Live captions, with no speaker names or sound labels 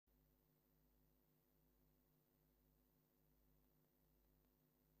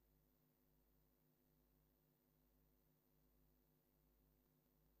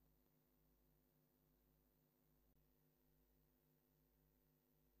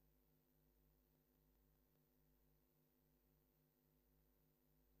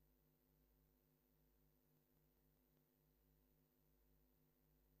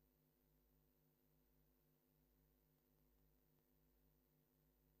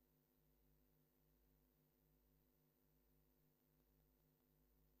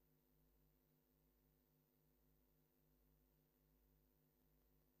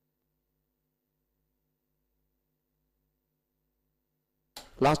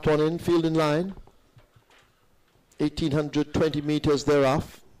Last one in, field in line. 1820 meters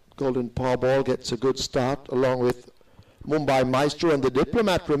thereof. Golden Powerball gets a good start along with Mumbai Maestro, and the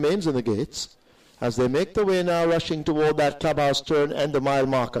Diplomat remains in the gates as they make the way now, rushing toward that clubhouse turn and the mile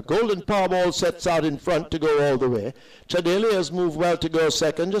marker. Golden Powerball sets out in front to go all the way. Chadelia has moved well to go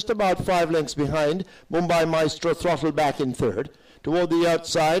second, just about 5 lengths behind. Mumbai Maestro throttled back in third. Toward the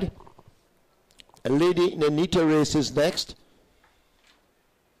outside, Lady Nanita races next.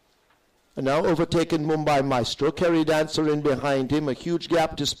 And now overtaken Mumbai Maestro. Kerry Dancer in behind him. A huge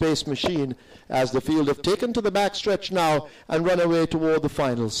gap to Space Machine as the field have taken to the backstretch now and run away toward the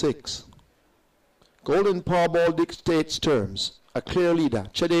final 6. Golden Powerball dictates terms. A clear leader.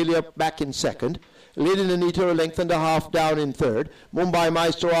 Chadelia back in second. Lady Nanita a length and a half down in third. Mumbai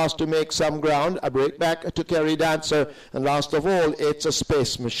Maestro asked to make some ground. A break back to Kerry Dancer. And last of all, it's a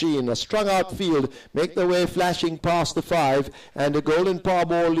Space Machine. A strung out field make the way flashing past the 5. And the Golden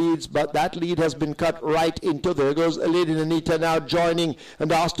Powerball leads, but that lead has been cut right into. There goes Lady Nanita now joining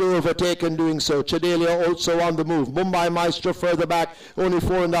and asked to overtake and doing so. Chadelia also on the move. Mumbai Maestro further back, only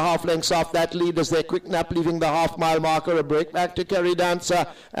 4.5 lengths off that lead as they quick nap, leaving the half-mile marker. A break back to Kerry Dancer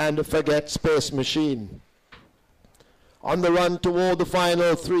and forget Space Machine. On the run toward the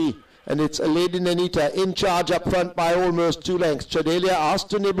final 3. And it's a Lady Nanita in charge up front by almost 2 lengths. Chadelia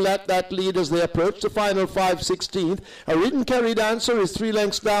asked to nibble at that lead as they approach the final 5/16. A ridden Kerry Dancer is 3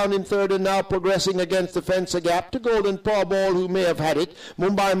 lengths down in third and now progressing against the fence, a gap to Golden Powerball, who may have had it.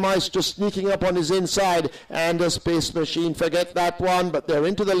 Mumbai Maestro sneaking up on his inside, and a Space Machine. Forget that one, but they're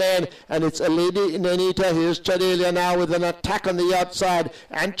into the lane, and it's a Lady Nanita. Here's Chadelia now with an attack on the outside,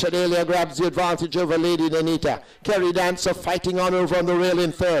 and Chadelia grabs the advantage over Lady Nanita. Kerry Dancer fighting on over on the rail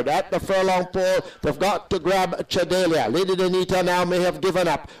in third. At the furlong pole, they've got to grab Chadelia. Lady Nanita now may have given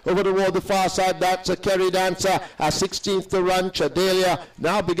up. Over toward the far side, that's a Kerry Dancer. A 16th to run. Chadelia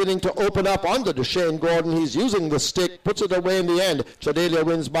now beginning to open up under Duchesne Gordon. He's using the stick, puts it away in the end. Chadelia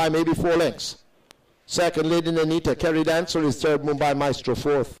wins by maybe 4 lengths. Second, Lady Nanita. Kerry Dancer is third. Mumbai Maestro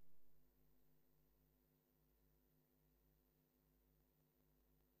fourth.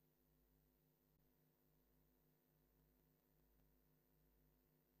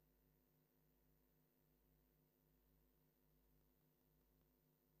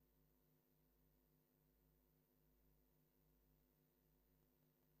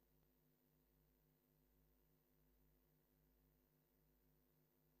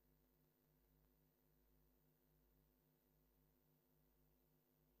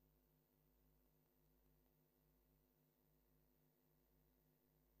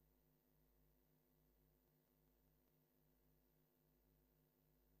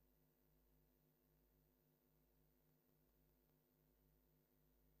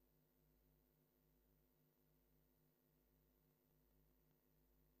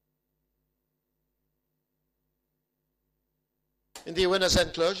 In the winner's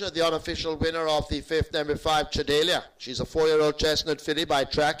enclosure, the unofficial winner of the 5th, number 5, Chadelia. She's a 4-year-old chestnut filly by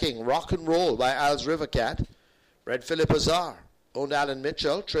tracking. Rock and Roll by Al's River Cat. Bred Philip Azar. Owned Alan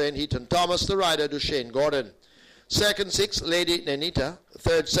Mitchell. Trained Heaton Thomas. The rider, Duchesne Gordon. Second, 6, Lady Nanita.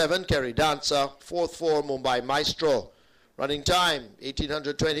 Third, 7, Kerry Dancer. Fourth, 4, Mumbai Maestro. Running time,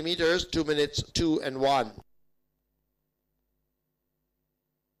 1820 meters, 2 minutes, 2 and 1.